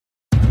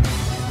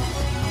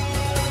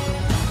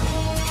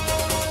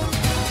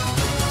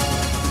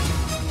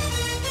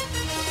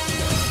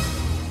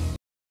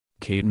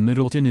Kate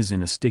Middleton is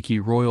in a sticky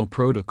royal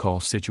protocol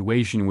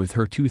situation with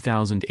her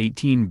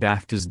 2018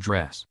 BAFTA's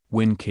dress.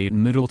 When Kate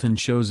Middleton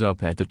shows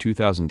up at the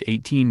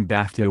 2018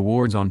 BAFTA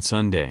Awards on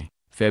Sunday,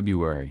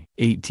 February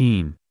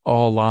 18,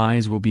 all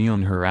eyes will be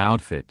on her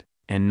outfit,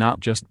 and not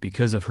just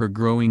because of her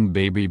growing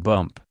baby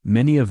bump.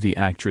 Many of the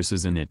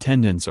actresses in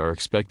attendance are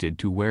expected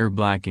to wear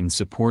black in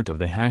support of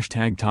the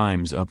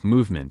 #TimesUp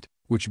movement,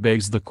 which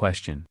begs the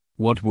question,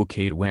 what will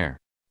Kate wear?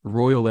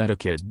 Royal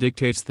etiquette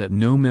dictates that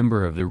no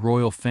member of the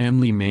royal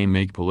family may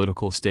make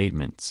political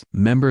statements.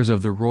 Members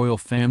of the royal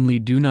family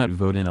do not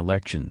vote in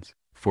elections.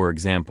 For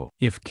example,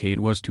 if Kate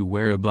was to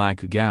wear a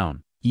black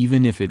gown,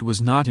 even if it was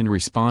not in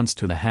response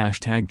to the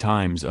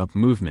 #TimesUp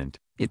movement,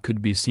 it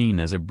could be seen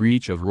as a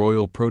breach of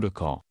royal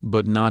protocol.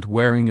 But not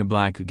wearing a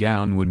black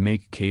gown would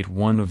make Kate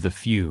one of the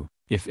few,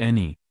 if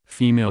any,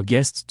 female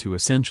guests to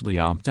essentially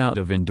opt out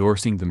of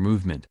endorsing the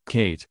movement.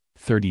 Kate,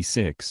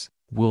 36,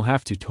 will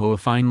have to toe a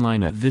fine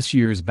line at this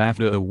year's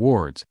BAFTA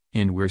Awards,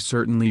 and we're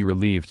certainly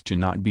relieved to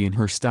not be in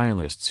her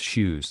stylist's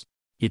shoes.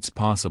 It's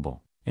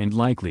possible, and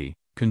likely,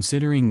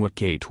 considering what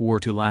Kate wore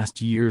to last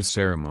year's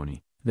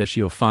ceremony, that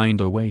she'll find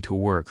a way to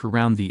work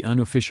around the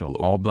unofficial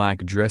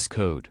all-black dress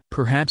code.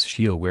 Perhaps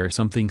she'll wear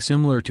something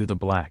similar to the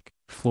black,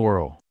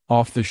 floral,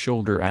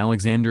 off-the-shoulder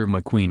Alexander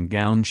McQueen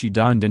gown she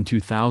donned in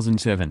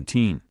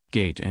 2017.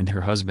 Kate and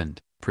her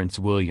husband, Prince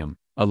William,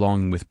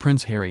 along with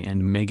Prince Harry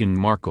and Meghan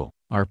Markle,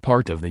 are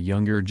part of the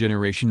younger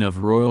generation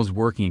of royals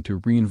working to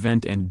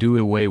reinvent and do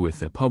away with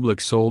the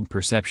public-sold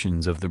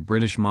perceptions of the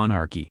British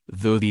monarchy.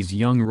 Though these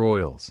young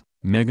royals,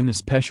 Meghan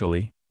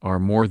especially, are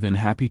more than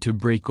happy to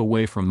break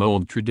away from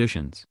old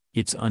traditions,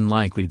 it's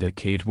unlikely that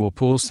Kate will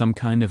pull some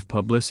kind of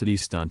publicity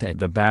stunt at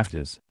the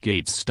BAFTAs.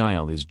 Kate's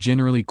style is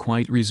generally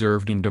quite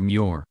reserved and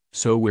demure,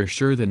 so we're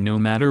sure that no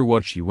matter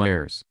what she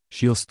wears,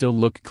 she'll still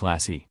look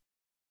classy.